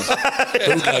my films.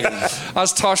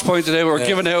 As Tosh pointed out, we're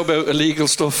giving out about illegal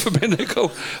stuff a minute ago.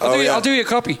 I'll do you a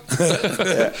copy.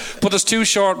 But there's 2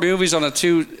 short movies on it,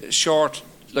 2 short,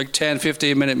 like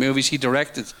 10-15 minute movies he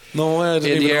directed. No way.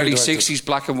 In the early 60s,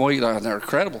 black and white, and they're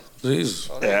incredible. Jeez.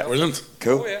 Yeah. Brilliant.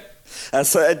 Cool. Oh, yeah.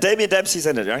 So Damien Dempsey's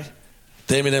in it, right?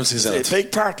 Damien Dempsey's in it. A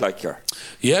big part, like your.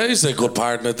 Yeah, he's a good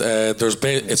part in it.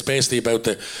 It's basically about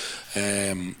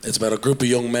it's about a group of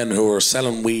young men who are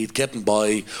selling weed, getting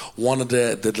by. One of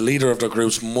the leader of the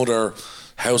group's mother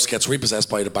house gets repossessed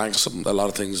by the banks. A lot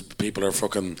of things people are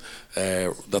fucking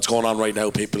that's going on right now.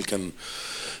 People can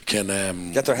get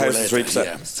their houses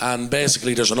repossessed. Yeah. And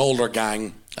basically, there's an older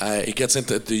gang. He gets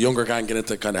into the younger gang, get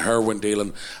into kind of heroin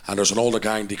dealing, and there's an older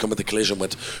gang they come into collision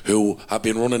with who have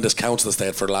been running this council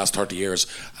estate for the last 30 years.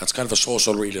 And it's kind of a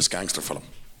social realist gangster film.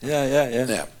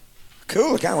 Yeah.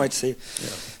 Cool, I can't wait to see it.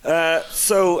 Yeah.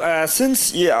 So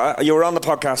since you were on the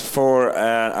podcast before,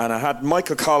 and I had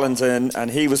Michael Collins in,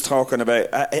 and he was talking about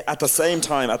at the same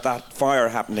time at that fire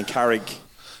happened in Carrick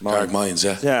Mines,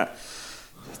 yeah.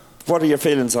 What are your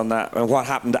feelings on that, and what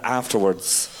happened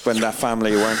afterwards when that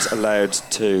family weren't allowed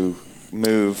to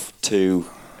move to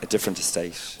a different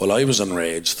estate? Well, I was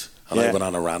enraged, and I went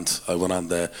on a rant. I went on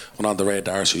the Ray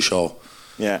D'Arcy show.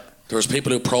 Yeah. There was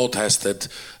people who protested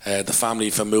the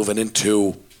family from moving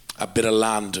into a bit of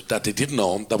land that they didn't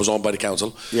own, that was owned by the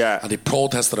council. Yeah. And they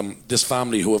protested them, this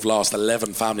family who have lost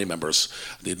 11 family members.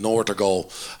 They had nowhere to go.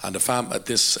 And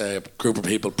this group of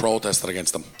people protested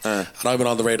against them. And I went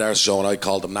on the Ray D'Arcy show and I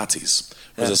called them Nazis.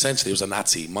 It was a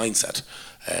Nazi mindset.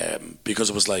 Because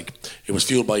it was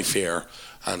fueled by fear,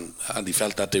 and they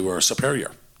felt that they were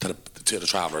superior to the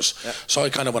travellers. Yeah. So I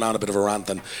kind of went on a bit of a rant,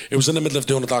 and it was in the middle of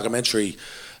doing a documentary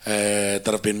that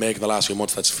I've been making the last few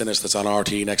months. That's finished. That's on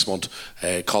RTE next month,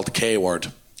 called The K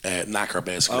Word. Knacker,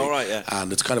 basically. Oh, right, yeah.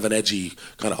 And it's kind of an edgy,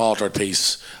 kind of altered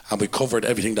piece, and we covered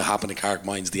everything that happened in Carrick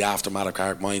Mines, the aftermath of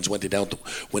Carrick Mines, when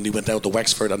they went down to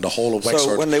Wexford, and the whole of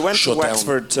Wexford. So when they went to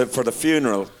Wexford for the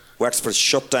funeral, Wexford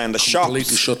shut down the completely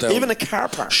shops, shut down. even the car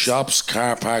parks. Shops,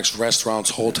 car parks, restaurants,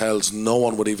 hotels. No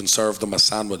one would even serve them a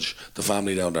sandwich. The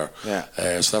family down there.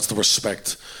 Yeah. So that's the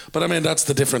respect. But I mean, that's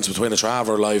the difference between a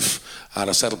traveller life and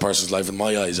a settled person's life in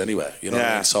my eyes, anyway. You know what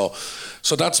I mean? So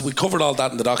that's, we covered all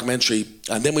that in the documentary,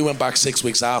 and then we went back 6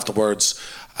 weeks afterwards,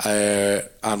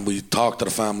 and we talked to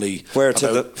the family. Where to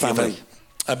the family?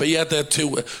 But yeah, the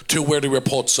two where they were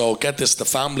put. So get this: the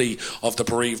family of the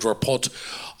bereaved were put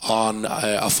on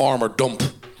a former dump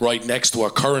right next to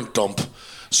a current dump,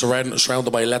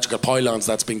 surrounded by electrical pylons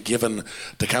that's been given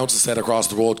the council said across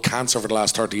the road cancer for the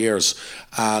last 30 years,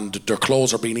 and their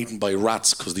clothes are being eaten by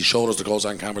rats because they showed us the clothes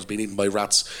on cameras being eaten by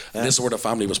rats. And this is where the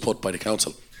family was put by the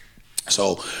council.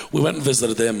 So we went and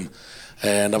visited them,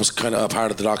 and that was kind of a part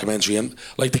of the documentary. And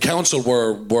like the council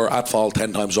were at fault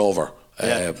 10 times over.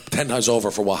 10 times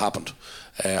over for what happened.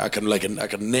 I can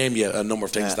name you a number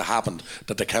of things that happened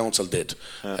that the council did.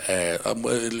 A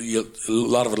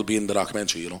lot of it'll be in the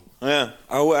documentary, you know. Yeah.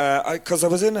 Because I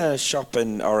was in a shop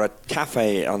or a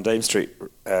cafe on Dame Street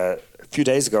a few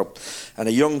days ago, and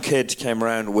a young kid came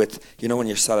around with, you know, when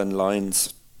you're selling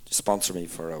lines, sponsor me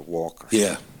for a walk.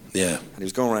 Yeah. Yeah. And he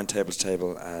was going around table to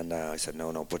table, and I said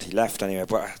no, but he left anyway.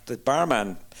 But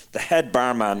the head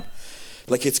barman.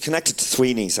 Like, it's connected to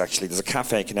Sweeney's, actually. There's a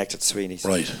cafe connected to Sweeney's.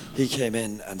 Right. He came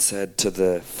in and said to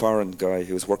the foreign guy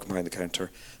who was working behind the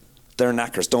counter, they're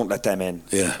knackers, don't let them in.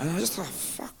 Yeah. And I just thought,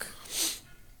 fuck.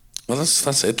 Well,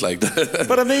 that's it, like.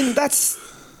 But I mean, that's...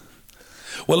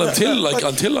 Well,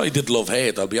 until I did Love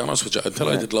Hate, I'll be honest with you, I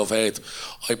did Love Hate,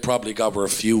 I probably got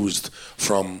refused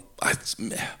from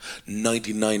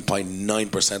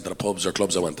 99.9% of the pubs or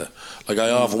clubs I went to. Like, I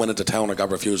often went into town, I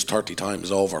got refused 30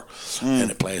 times over in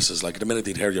places. Like, the minute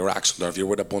they'd hear your accent, or if you're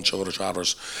with a bunch of other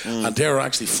travellers. And they're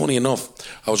actually, funny enough,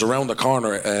 I was around the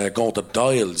corner going to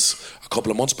Dials a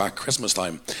couple of months back, Christmas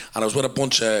time, and I was with a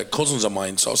bunch of cousins of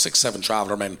mine, so 6-7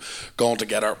 traveller men going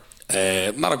together.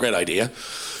 Not a great idea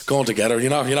going together, you're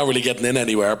not really getting in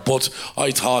anywhere, but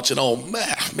I thought, you know,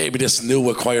 maybe this new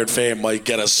acquired fame might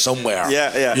get us somewhere.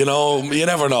 Yeah. You know, you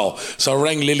never know. So I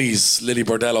rang Lily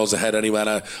Bordello's ahead anyway,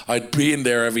 and I'd be in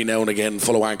there every now and again,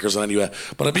 full of wankers anyway,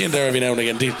 but I'd be in there every now and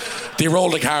again. They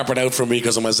rolled the carpet out for me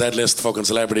because I'm a Z-list fucking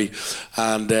celebrity,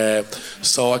 and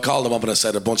so I called them up and I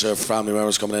said a bunch of family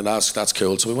members coming in, that's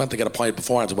cool. So we went to get a pint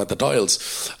beforehand and went to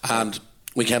Dials, and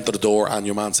we came to the door and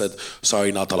your man said,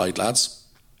 sorry, not tonight, lads.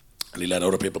 And he let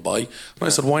other people by. And I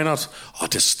said, why not? Oh,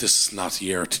 this is not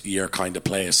your kind of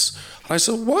place. And I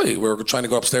said, why? We were trying to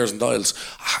go upstairs in Dials.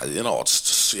 You know, it's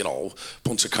just, you know, a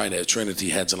bunch of kind of Trinity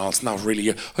heads and all. It's not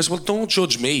really... I said, well, don't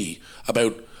judge me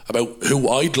about who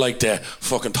I'd like to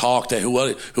fucking talk to, who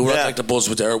I'd like to buzz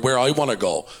with, or where I want to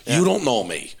go. Yeah. You don't know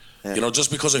me. Yeah. You know,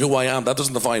 just because of who I am, that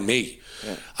doesn't define me.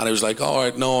 Yeah. And he was like, all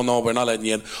right, no, we're not letting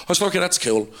you in. I said, okay, that's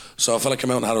cool. So a fella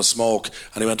came out and had a smoke,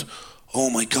 and he went, oh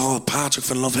my God, Patrick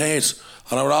from Love Hate.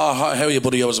 And I went, oh, how are you,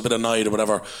 buddy? I was a bit annoyed or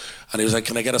whatever. And he was like,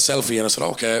 can I get a selfie? And I said,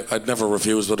 okay. I'd never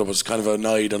refused, but I was kind of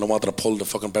annoyed and I wanted to pull the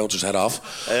fucking bouncer's head off.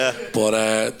 Yeah. But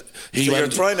you're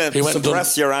trying to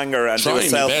suppress your anger and do a selfie.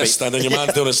 Trying my best, and then your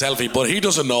man's doing a selfie, but he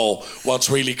doesn't know what's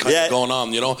really kind of going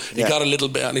on, you know. He got a little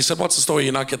bit, and he said, what's the story?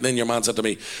 You're not getting in? Your man said to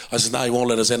me. I said, nah, he won't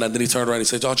let us in. And then he turned around and he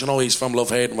said, oh, you know, he's from Love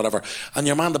Hate and whatever. And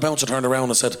your man, the bouncer, turned around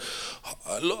and said,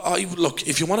 look,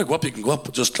 if you want to go up, you can go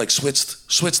up. Just like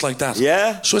switched like that.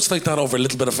 Yeah. Switched like that over a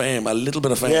little bit of fame,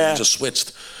 just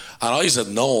switched. And I said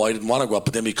no, I didn't want to go up,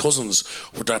 but then my cousins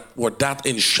were that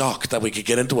in shock that we could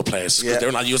get into a place because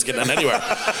they're not used to getting in anywhere.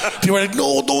 They were like,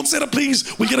 no, don't say that,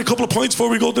 please. We get a couple of points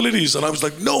before we go to Liddy's. And I was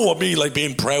like, no, me like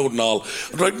being proud and all.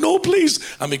 And they're like, no, please.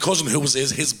 And my cousin, who was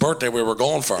his birthday we were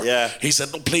going for, he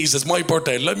said, no, please, it's my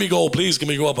birthday. Let me go, please. Can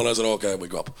we go up? And I said, okay, we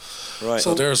go up. Right.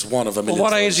 So there's one of a million.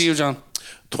 What age are you, John?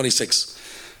 26.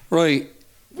 Right.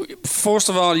 First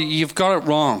of all, you've got it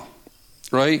wrong.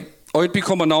 Right? I'd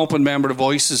become an open member of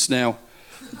Voices now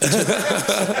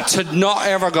to not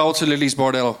ever go to Lily's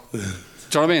Bordello. Do you know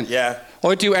what I mean? Yeah.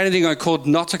 I'd do anything I could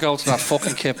not to go to that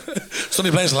fucking kip.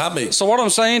 Sunny place will have me. So what I'm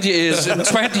saying to you is, in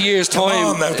 20 years'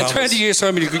 time,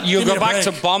 you'll go back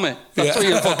to Bommet. That's what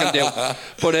you'll fucking do.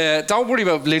 But don't worry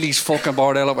about Lily's fucking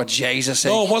Bordello, for Jesus'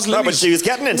 sake. No, it wasn't Lily's. But she was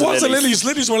getting into Lily's. Lily's?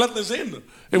 Lily's were letting us in.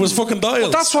 It was fucking Dials.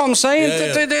 But that's what I'm saying.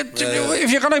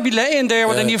 If you're going to be let in there,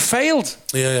 well, then you failed.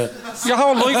 Yeah. Your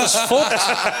whole life is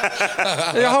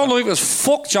fucked. Your whole life is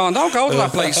fucked, John. Don't go to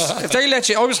that place. If they let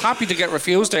you... I was happy to get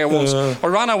refused there once. I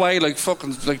ran away like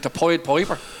the Pied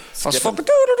Piper. I was fucking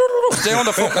down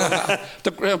the fucking...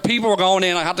 The people were going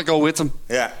in, I had to go with them.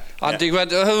 Yeah. And they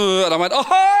went, and I went, oh,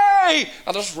 hey! Hey!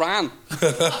 I just ran.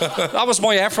 That was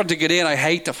my effort to get in. I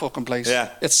hate the fucking place. Yeah.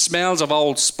 It smells of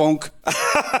old spunk.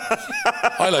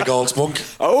 I like old spunk.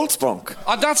 Old spunk.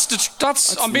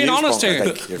 That's I'm being new honest spunk, I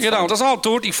here. think. You're You know, fine. there's all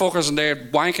dirty fuckers in there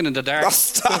wanking in the dark.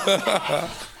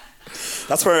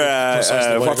 That's where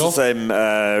Precisely the way to what's his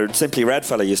name? Simply Red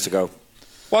fella used to go.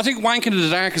 Well, I think Wanking in the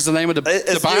Dark is the name of the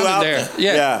It's band new in album. there.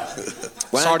 Yeah.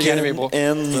 Wanking Sorry, anyway, but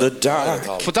in the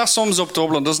dark. But that sums up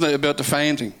Dublin, doesn't it, about the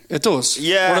fainting? It does.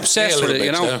 Yeah. We're obsessed Yeah, a with it,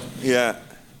 little you bit, know? Yeah.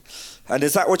 And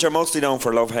is that what you're mostly known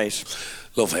for, Love Hate?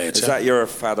 Love hate. Is that your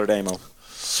Father Damo?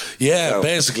 Yeah, So-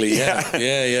 basically, yeah.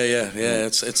 Yeah.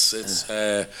 It's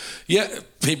yeah.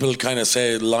 People kind of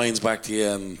say lines back to you,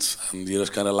 and you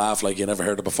just kind of laugh like you never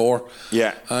heard it before.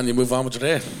 Yeah. and you move on with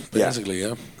your day. Basically,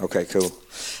 yeah. Okay, cool.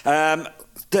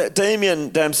 Damien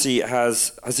Dempsey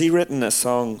has he written a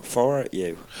song for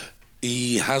you?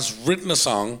 He has written a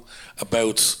song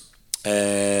about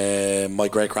my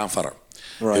great grandfather,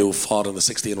 Right. who fought in the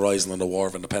 16 Rising and the War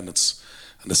of Independence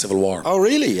and the Civil War. Oh,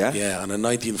 really? Yeah. Yeah, and in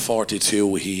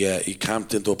 1942 he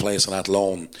camped into a place in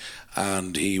Athlone,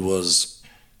 and he was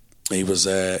him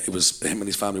and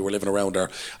his family were living around there,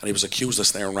 and he was accused of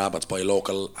snaring rabbits by a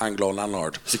local Anglo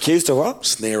landlord. He's accused of what?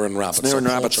 Snaring rabbits, Snaring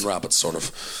rabbits. poaching rabbits, sort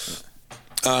of.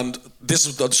 And this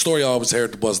is the story I always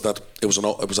heard, was that it was an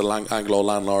Anglo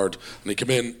landlord, and he came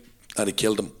in and he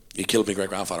killed him. He killed my great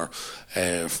grandfather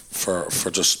for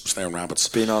just snaring rabbits.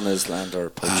 Being on his land or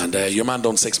poaching. And your man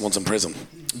done 6 months in prison.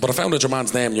 But I found out your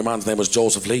man's name. Your man's name was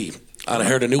Joseph Lee. And I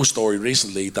heard a news story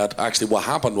recently that actually what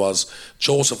happened was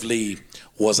Joseph Lee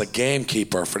was a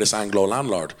gamekeeper for this Anglo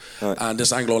landlord. Right. And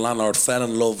this Anglo landlord fell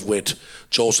in love with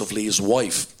Joseph Lee's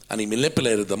wife. And he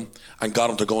manipulated them and got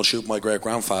him to go and shoot my great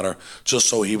grandfather just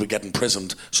so he would get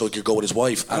imprisoned so he could go with his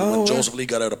wife. And when Joseph Lee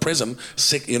got out of prison,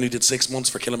 he only did 6 months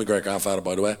for killing my great grandfather,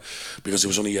 by the way, because he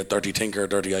was only a dirty tinker,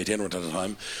 dirty itinerant at the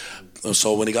time.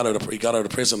 So when he got out of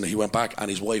prison, he went back and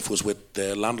his wife was with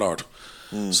the landlord.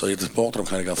 So both of them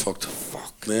kind of got fucked.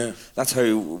 Fuck. Yeah. That's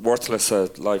how worthless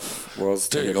life was.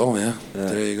 There you go, yeah.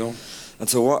 There you go. And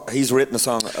so what? He's written a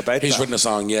song about He's that? written a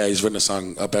song, yeah. He's written a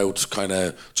song about kind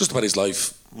of just about his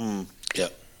life. Yeah. Do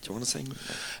you want to sing?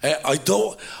 I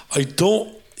don't.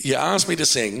 You asked me to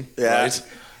sing, Yeah. right?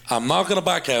 I'm not going to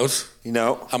back out. You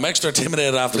know. I'm extra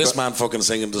intimidated after this man fucking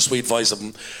singing the sweet voice of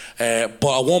him.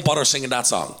 But I won't bother singing that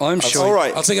song. I'm sure. All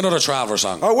right. I'll sing another Traveller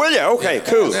song. Oh, will you? Okay,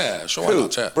 cool. Yeah, sure. Cool. Why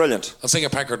not? Yeah. Brilliant. I'll sing a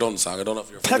Pecker Dunn song. I don't know if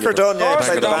you're Pecker Dunn, yeah, Pecker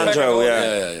played the Dunn. banjo,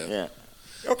 Yeah. yeah.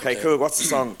 Okay, cool. What's the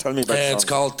song? Tell me about the song. It's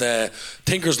called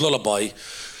Tinker's Lullaby.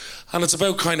 And it's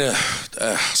about kind of,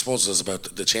 I suppose it's about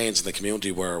the change in the community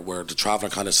where the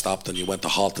travelling kind of stopped and you went to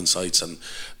halting sites. And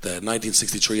the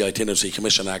 1963 Itinerancy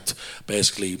Commission Act,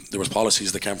 basically, there was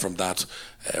policies that came from that,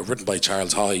 written by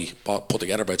Charles High, put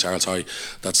together by Charles High,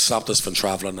 that stopped us from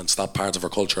travelling and stopped parts of our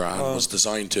culture and was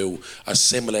designed to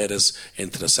assimilate us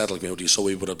into the settled community so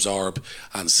we would absorb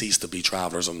and cease to be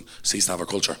travellers and cease to have our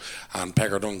culture. And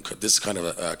Pecker Dunn, this is kind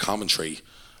of a commentary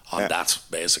on that,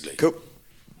 basically. Cool.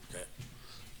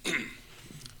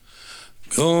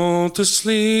 Go to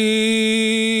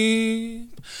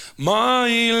sleep, my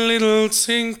little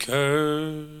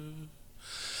tinker.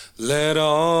 Let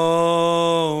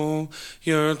all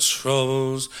your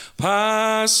troubles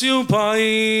pass you by.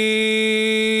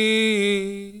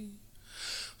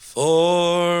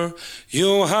 For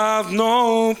you have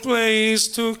no place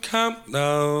to camp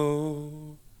now.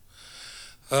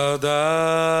 That's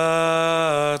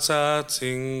a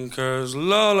tinker's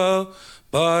lullaby.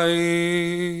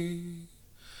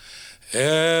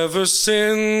 Ever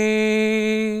since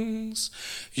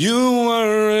you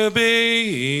were a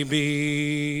baby,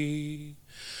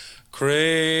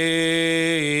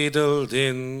 cradled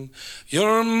in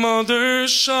your mother's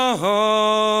shawl,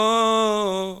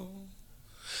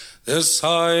 the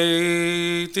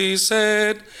society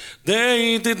said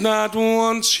they did not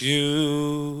want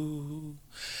you.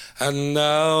 And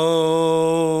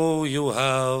now you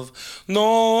have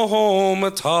no home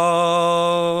at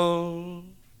all.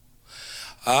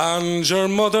 And your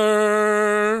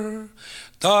mother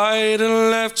died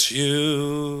and left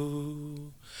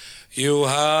you. You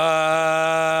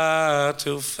had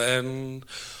to fend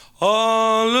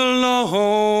all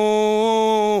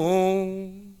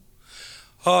alone.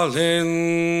 All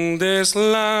in this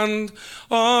land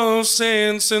of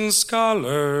saints and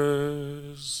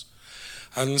scholars.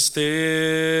 And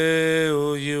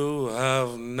still you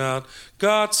have not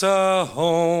got a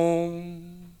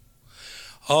home.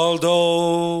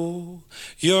 Although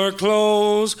your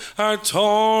clothes are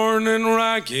torn and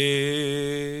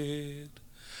ragged,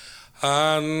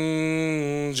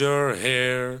 and your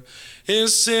hair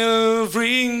is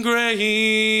silvery grey,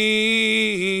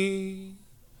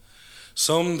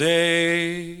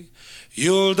 Someday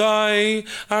you'll die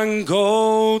and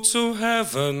go to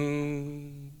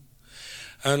heaven,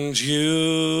 and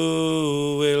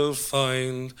you will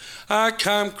find a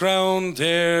campground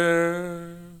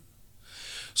there.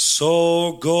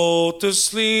 So go to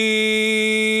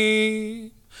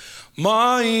sleep,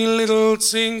 my little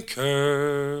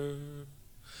tinker.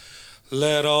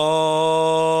 Let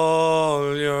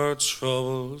all your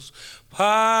troubles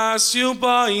pass you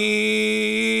by,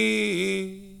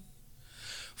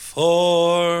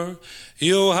 for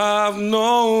you have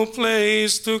no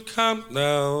place to camp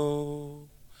now.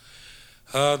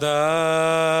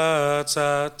 That's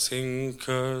a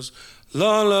tinker's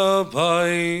lullaby.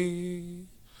 There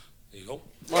you go.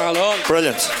 Well done.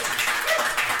 Brilliant.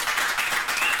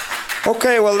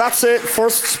 Okay, well, that's it.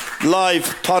 First live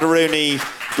Potteroonie.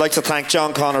 I'd like to thank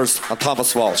John Connors and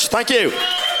Thomas Walsh. Thank you.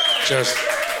 Cheers.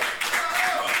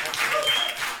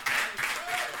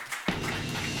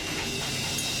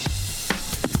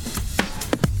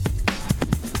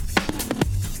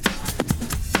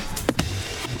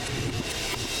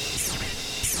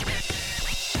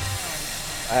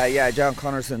 John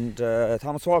Connors and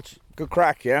Thomas Walsh. Good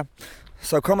crack, yeah?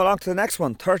 So come along to the next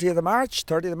one, 30th of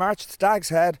March, Stag's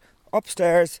Head,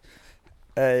 upstairs,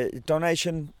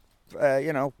 donation,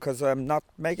 because I'm not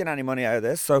making any money out of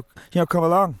this, so, come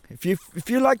along. If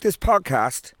you like this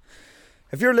podcast,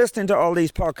 if you're listening to all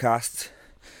these podcasts,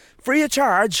 free of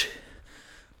charge,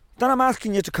 then I'm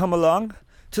asking you to come along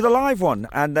to the live one,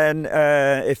 and then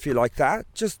if you like that,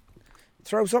 just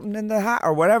throw something in the hat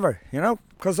or whatever,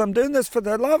 because I'm doing this for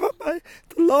the love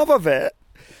of it.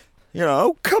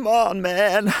 Come on,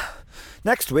 man.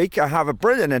 Next week, I have a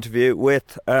brilliant interview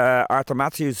with Arthur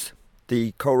Matthews,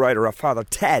 the co-writer of Father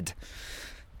Ted.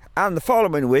 And the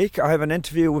following week, I have an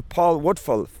interview with Paul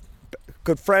Woodfull,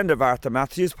 good friend of Arthur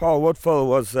Matthews. Paul Woodfull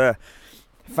was a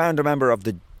founder member of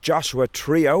the Joshua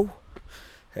Trio,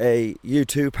 a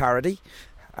U2 parody.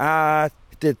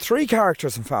 Did 3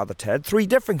 characters in Father Ted, 3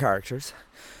 different characters.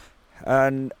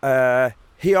 And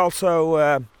he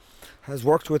also has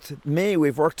worked with me.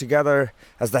 We've worked together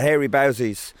as the Hairy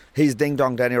Bowsies. He's Ding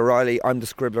Dong Denny O'Reilly, I'm the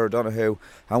Scribbler O'Donoghue.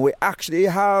 And we actually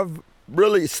have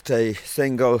released a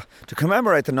single to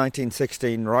commemorate the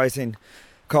 1916 Rising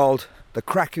called The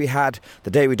Crack We Had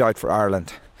the Day We Died for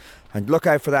Ireland. And look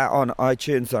out for that on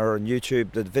iTunes or on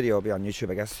YouTube. The video will be on YouTube,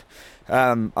 I guess.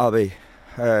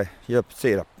 You'll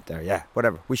see it up there, yeah,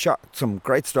 whatever. We shot some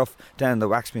great stuff down in the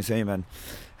Wax Museum and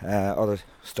other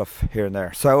stuff here and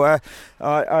there. So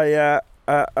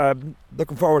I'm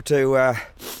looking forward to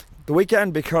the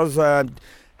weekend because I'm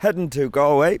heading to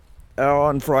Galway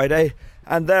on Friday,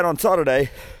 and then on Saturday,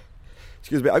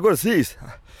 I'm going to sneeze.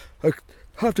 I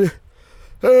have to.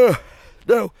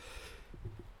 No.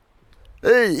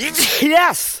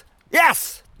 Yes.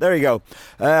 There you go.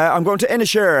 I'm going to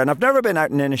Inisher, and I've never been out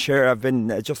in Inisher. I've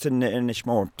been just in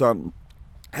Inishmore. So I'm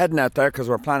heading out there because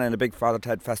we're planning a big Father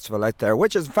Ted festival out there,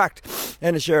 which is, in fact,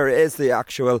 Inisher is the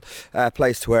actual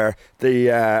place where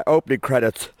the opening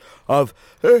credits of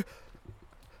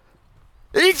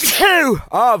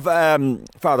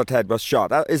Father Ted was shot.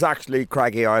 That is actually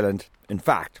Craggy Island, in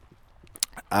fact,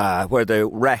 where the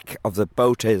wreck of the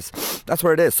boat is. That's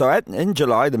where it is. So in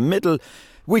July, the middle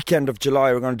weekend of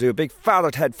July, we're going to do a big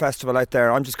Father Ted festival out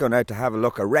there. I'm just going out to have a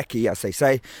look, a recce, as they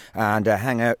say, and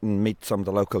hang out and meet some of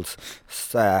the locals.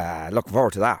 Looking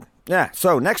forward to that. Yeah,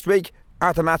 so next week,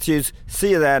 Arthur Matthews.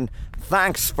 See you then.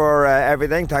 Thanks for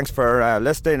everything. Thanks for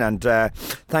listening, and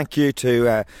thank you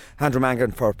to Andrew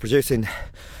Mangan for producing.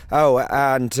 Oh,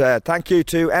 and thank you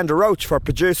to Enda Roach for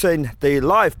producing the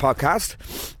live podcast.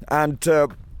 And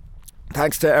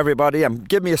thanks to everybody.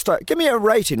 Give me a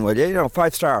rating, will you?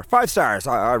 5 stars. 5 stars,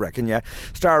 I reckon. Yeah,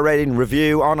 star rating,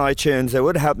 review on iTunes. It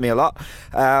would help me a lot.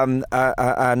 And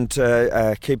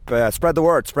keep spread the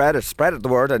word. Spread the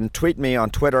word, and tweet me on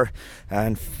Twitter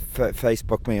and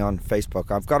Facebook me on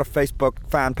Facebook. I've got a Facebook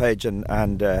fan page,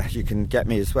 and you can get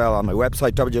me as well on my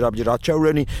website,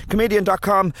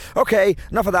 www.joerooneycomedian.com. Okay,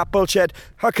 enough of that bullshit.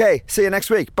 Okay, see you next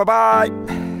week. Bye bye.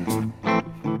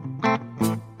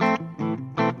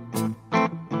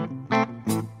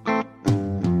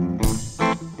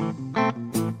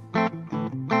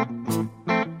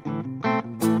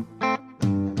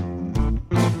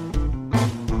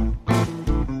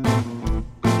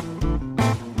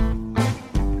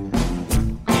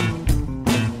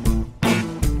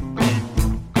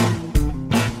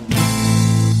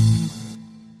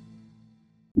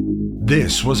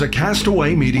 This was a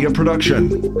Castaway Media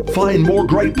production. Find more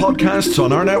great podcasts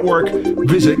on our network.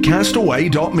 Visit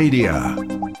castaway.media.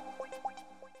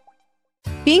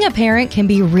 Being a parent can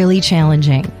be really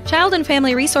challenging. Child and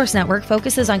Family Resource Network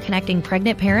focuses on connecting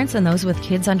pregnant parents and those with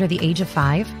kids under the age of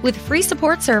 5 with free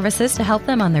support services to help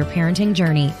them on their parenting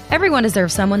journey. Everyone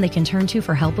deserves someone they can turn to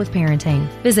for help with parenting.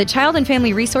 Visit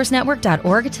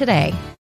childandfamilyresourcenetwork.org today.